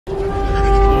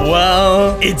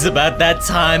Well, it's about that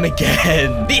time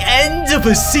again. The end of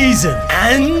a season.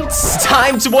 And it's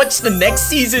time to watch the next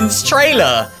season's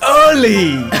trailer.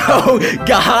 Early. Oh,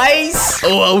 guys.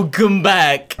 Welcome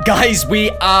back. Guys,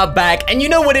 we are back. And you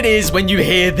know what it is when you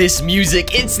hear this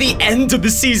music? It's the end of the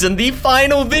season, the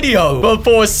final video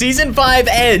before season 5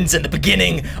 ends and the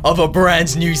beginning of a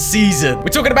brand new season. We're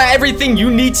talking about everything you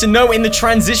need to know in the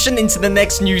transition into the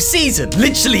next new season.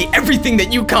 Literally everything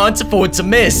that you can't afford to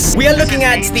miss. We are looking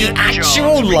at the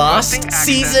actual last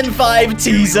season 5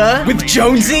 teaser with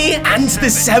Jonesy and the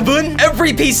 7.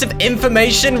 Every piece of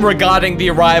information regarding the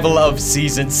arrival of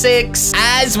season 6,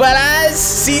 as well as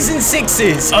season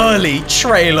 6's early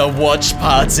trailer watch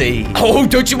party. Oh,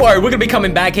 don't you worry, we're gonna be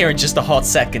coming back here in just a hot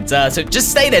second. So just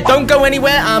stay there, don't go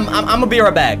anywhere. I'm gonna be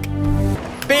right back.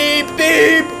 Beep,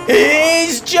 beep,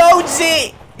 here's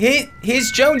Jonesy.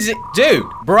 Here's Jonesy. Dude,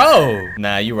 bro.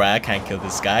 Nah, you're right. I can't kill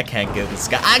this guy.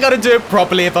 I gotta do it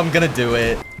properly if I'm gonna do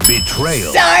it.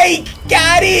 Betrayal. Psych!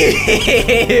 Got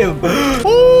him!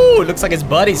 Ooh, looks like his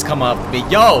buddies come after me.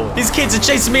 Yo, these kids are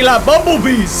chasing me like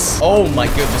bumblebees. Oh my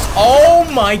goodness. Oh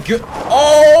my god.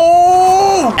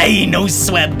 Oh! Hey, no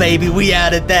sweat, baby. We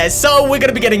out of there. So we're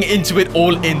gonna be getting into it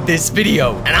all in this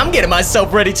video. And I'm getting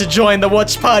myself ready to join the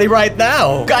watch party right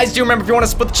now. Guys, do you remember if you want to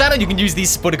support the channel, you can use the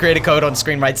support a creator code on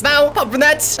screen right now. Apart from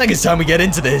that, I think it's time we get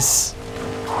into this.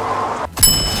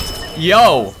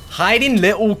 Yo. Hiding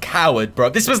little coward, bro.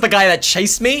 This was the guy that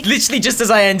chased me. Literally just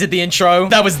as I ended the intro,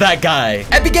 that was that guy.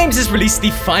 Epic Games has released the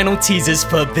final teasers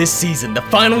for this season, the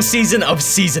final season of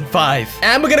season 5.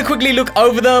 And we're gonna quickly look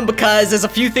over them because there's a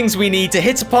few things we need to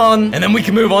hit upon, and then we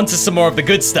can move on to some more of the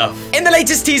good stuff. In the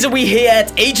latest teaser, we hear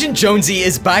that Agent Jonesy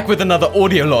is back with another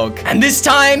audio log. And this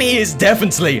time, he is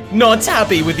definitely not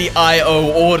happy with the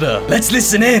I.O. order. Let's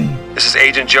listen in. This is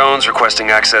Agent Jones requesting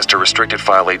access to restricted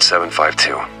file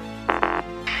 8752.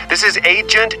 This is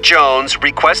Agent Jones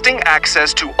requesting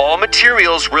access to all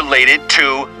materials related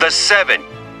to the 7.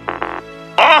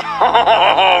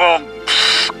 Oh,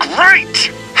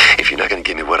 great! If you're not gonna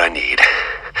give me what I need,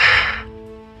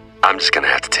 I'm just gonna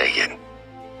have to take it.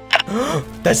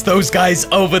 That's those guys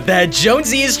over there.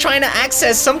 Jonesy is trying to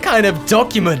access some kind of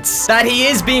documents that he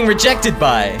is being rejected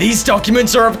by. These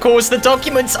documents are, of course, the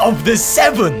documents of the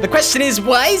 7. The question is,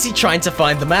 why is he trying to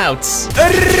find them out?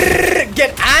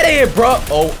 Get out of here, bro.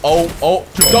 Oh.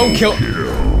 Don't kill.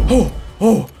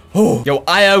 Oh. Yo,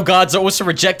 IO guards are also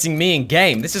rejecting me in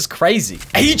game. This is crazy.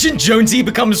 Agent Jonesy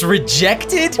becomes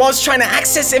rejected whilst trying to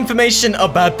access information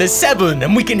about the 7.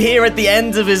 And we can hear at the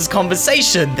end of his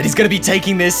conversation that he's going to be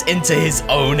taking this into his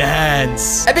own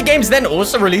hands. Epic Games then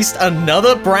also released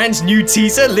another brand new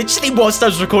teaser literally whilst I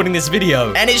was recording this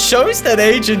video. And it shows that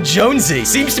Agent Jonesy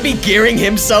seems to be gearing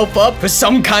himself up for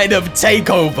some kind of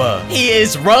takeover. He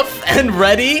is rough and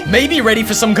ready, maybe ready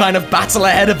for some kind of battle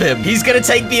ahead of him. He's going to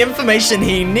take the information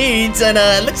he needs, and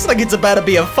looks like it's about to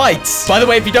be a fight. By the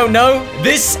way, if you don't know,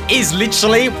 this is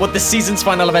literally what the season's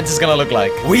final event is gonna look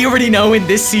like. We already know in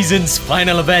this season's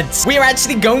final event, we are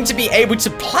actually going to be able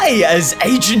to play as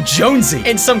Agent Jonesy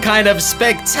in some kind of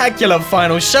spectacular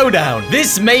final showdown.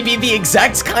 This may be the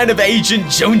exact kind of Agent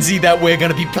Jonesy that we're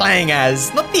gonna be playing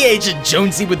as. Not the Agent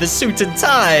Jonesy with the suit and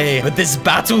tie, but this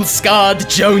battle-scarred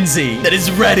Jonesy that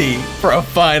is ready for a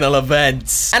final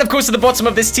event. And of course, at the bottom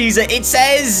of this teaser, it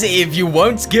says, if you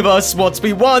won't give us what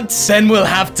we want, then we'll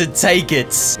have to take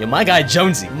it. Yo, my guy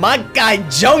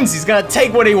Jonesy's gonna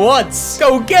take what he wants.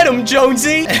 Go get him,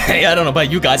 Jonesy. Hey, I don't know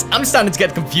about you guys. I'm starting to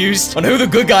get confused on who the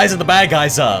good guys and the bad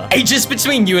guys are. Hey, just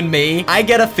between you and me, I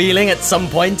get a feeling at some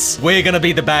point we're gonna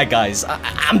be the bad guys.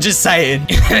 I'm just saying.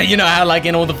 You know how, like,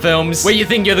 in all the films where you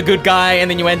think you're the good guy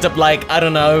and then you end up, like, I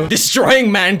don't know,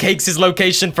 destroying Man Cakes'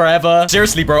 location forever.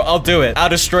 Seriously, bro, I'll do it. I'll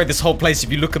destroy this whole place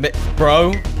if you look at me.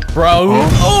 Bro.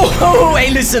 Oh,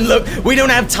 hey, listen, look, we don't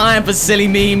have time for silly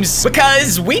memes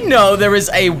because we know there is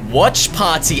a watch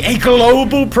party, a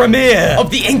global premiere of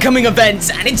the incoming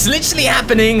event, and it's literally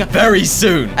happening very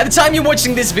soon. At the time you're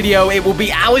watching this video, it will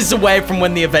be hours away from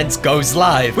when the event goes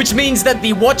live, which means that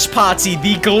the watch party,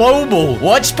 the global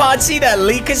watch party that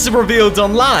leakers revealed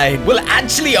online, will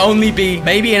actually only be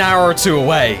maybe an hour or two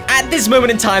away. At this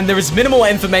moment in time, there is minimal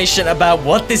information about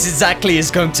what this exactly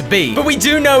is going to be, but we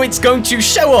do know it's going to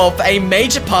show off a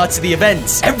major part of the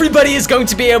event. Everybody is going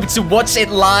to be able to watch it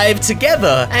live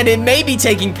together, and it may be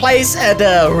taking place at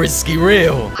a risky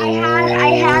reel. I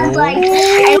had like...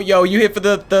 Oh, yo, you here for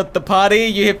the party?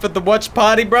 You here for the watch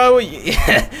party, bro?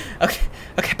 Okay.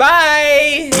 Okay,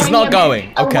 bye. He's not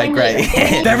going. Okay, great.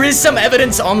 There is some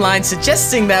evidence online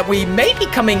suggesting that we may be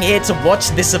coming here to watch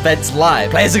this event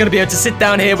live. Players are going to be able to sit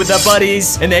down here with their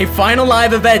buddies in a final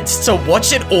live event to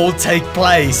watch it all take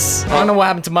place. I don't know what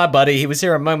happened to my buddy. He was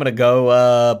here a moment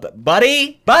ago.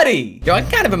 Buddy? Buddy! Yo, I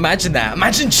can kind of imagine that.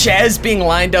 Imagine chairs being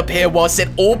lined up here whilst it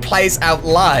all plays out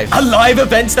live. A live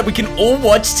event that we can all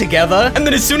watch together. And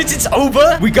then as soon as it's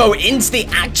over, we go into the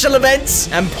actual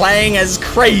events and playing as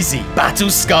crazy.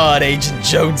 Battle-scarred Agent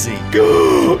Jonesy.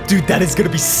 Dude, that is gonna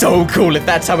be so cool if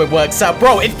that's how it works out.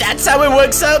 Bro, if that's how it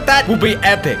works out, that will be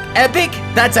epic. Epic?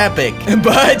 That's epic.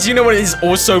 But you know what is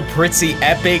also pretty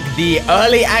epic? The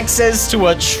early access to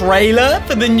a trailer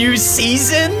for the new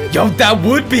season? Yo, that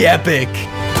would be epic.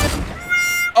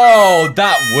 Oh,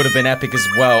 that would have been epic as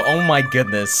well. Oh my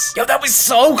goodness. Yo, that was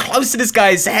so close to this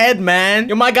guy's head, man.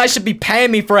 Yo, my guy should be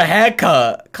paying me for a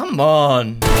haircut. Come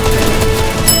on.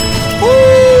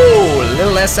 Ooh, a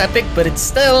little less epic, but it's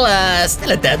still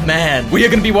a dead man. We are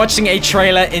going to be watching a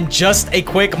trailer in just a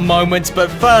quick moment, but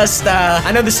first,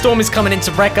 I know the storm is coming in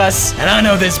to wreck us, and I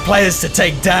know there's players to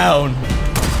take down.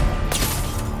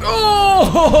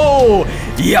 Oh,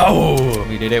 yo,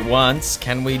 we did it once.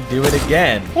 Can we do it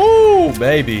again? Ooh,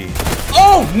 baby.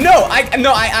 Oh, no,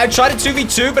 I tried a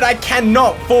 2v2, but I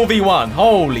cannot 4v1.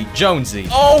 Holy Jonesy.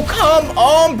 Oh, come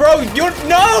on, bro.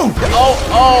 No.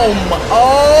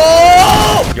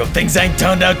 Oh. Yo, things ain't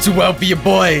turned out too well for your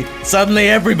boy. Suddenly,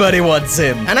 everybody wants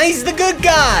him. And he's the good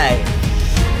guy.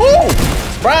 Ooh,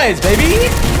 surprise, baby.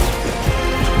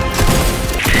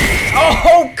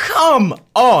 Oh, come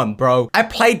on, bro. I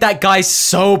played that guy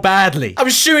so badly. I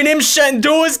was shooting him, shutting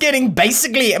doors, getting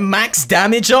basically max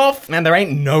damage off. Man, there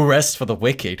ain't no rest for the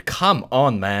wicked. Come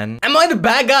on, man. Am I the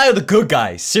bad guy or the good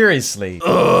guy? Seriously.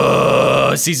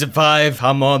 Ugh, season 5.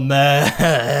 Come on,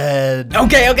 man.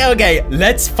 Okay.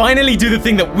 Let's finally do the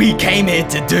thing that we came here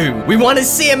to do. We want to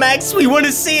see it, Max. We want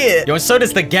to see it. Yo, and so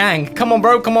does the gang. Come on,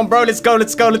 bro. Let's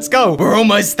go. We're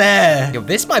almost there. Yo,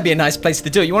 this might be a nice place to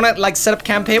do it. You want to, like, set up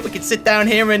camp here? We can sit down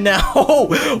here and,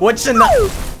 watch the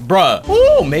bruh.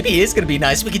 Oh, maybe it is gonna be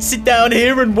nice. We could sit down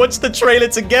here and watch the trailer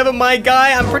together, my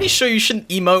guy. I'm pretty sure you shouldn't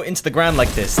emote into the ground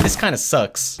like this. This kind of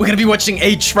sucks. We're gonna be watching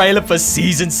a trailer for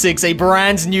season 6, a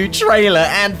brand new trailer,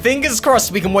 and fingers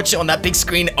crossed we can watch it on that big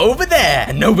screen over there,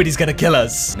 and nobody's gonna kill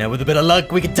us. Now, with a bit of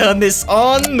luck, we can turn this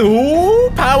on. Ooh,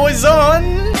 power's on.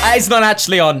 It's not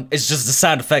actually on. It's just the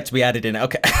sound effect we added in.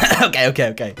 Okay.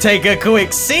 Okay. Take a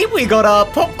quick seat. We got our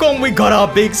popcorn. We got our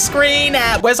big screen.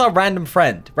 Where's our random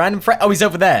friend? Oh, he's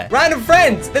over there. Random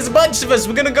friends. There's a bunch of us.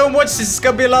 We're gonna go and watch this. It's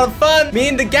gonna be a lot of fun. Me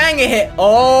and the gang are here.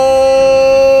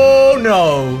 Oh,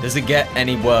 no. Does it get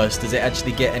any worse? Does it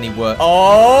actually get any worse?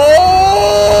 Oh!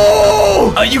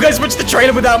 You guys watch the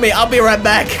trailer without me. I'll be right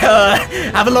back.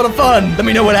 Have a lot of fun. Let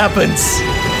me know what happens.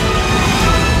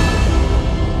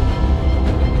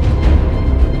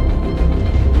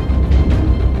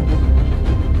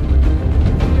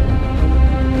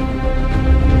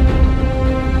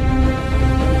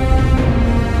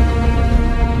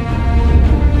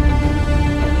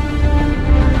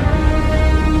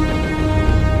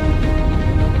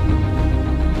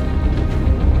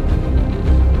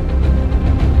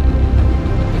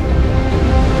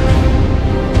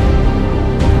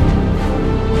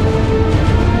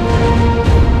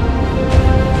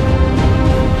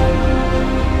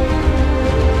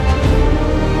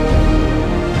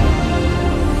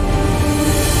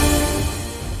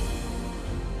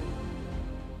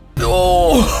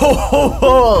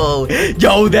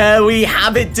 Yo, there we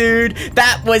have it, dude.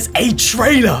 That was a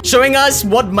trailer showing us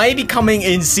what may be coming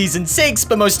in season 6,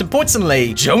 but most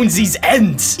importantly, Jonesy's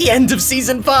end. The end of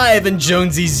season 5 and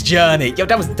Jonesy's journey. Yo,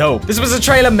 that was dope. This was a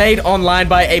trailer made online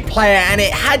by a player, and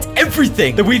it had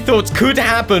everything that we thought could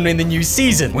happen in the new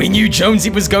season. We knew Jonesy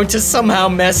was going to somehow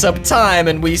mess up time,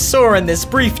 and we saw in this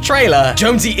brief trailer,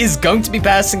 Jonesy is going to be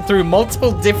passing through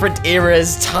multiple different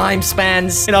eras, time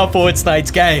spans in our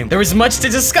Fortnite game. There is much to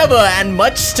discover and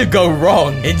much to go wrong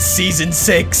in season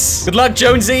 6. Good luck,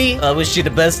 Jonesy. I wish you the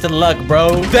best of luck,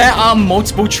 bro. There are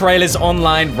multiple trailers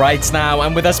online right now,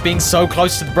 and with us being so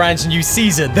close to the brand new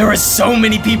season, there are so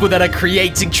many people that are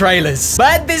creating trailers.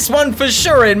 But this one for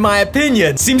sure, in my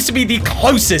opinion, seems to be the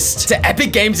closest to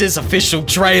Epic Games' official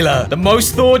trailer. The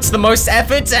most thoughts, the most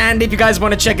effort, and if you guys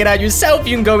want to check it out yourself,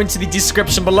 you can go into the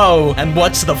description below and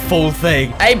watch the full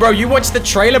thing. Hey, bro, you watched the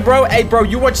trailer, bro? Hey, bro,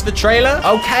 you watched the trailer?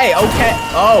 Okay.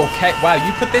 Wow,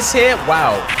 you put this here?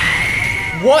 Wow.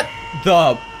 What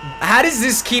the... How does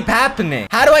this keep happening?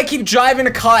 How do I keep driving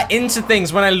a car into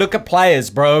things when I look at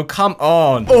players, bro? Come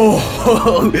on.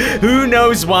 Oh, who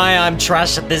knows why I'm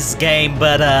trash at this game,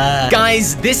 but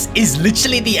guys, this is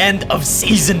literally the end of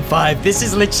Season 5. This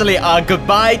is literally our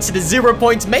goodbye to the 0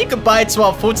 points. Make goodbye to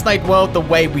our Fortnite world the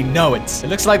way we know it. It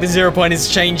looks like the 0 point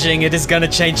is changing. It is gonna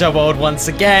change our world once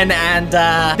again, and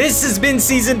this has been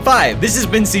Season 5. This has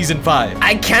been Season 5.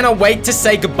 I cannot wait to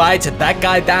say goodbye to that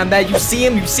guy down there. You see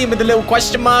him? You see him with the little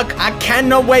question mark? I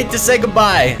cannot wait to say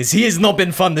goodbye, because he has not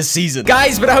been fun this season.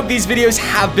 Guys, but I hope these videos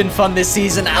have been fun this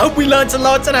season. I hope we learned a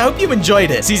lot, and I hope you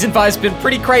enjoyed it. Season 5 has been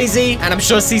pretty crazy, and I'm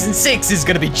sure Season 6 is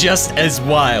going to be just as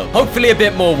wild. Hopefully a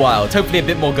bit more wild. Hopefully a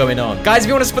bit more going on. Guys, if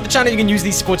you want to support the channel, you can use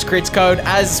the Sports Creates code.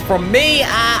 As from me,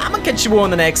 I'm going to catch you all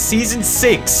in the next Season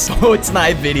 6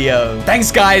 Fortnite video. Thanks,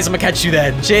 guys. I'm going to catch you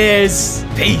then. Cheers.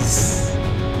 Peace.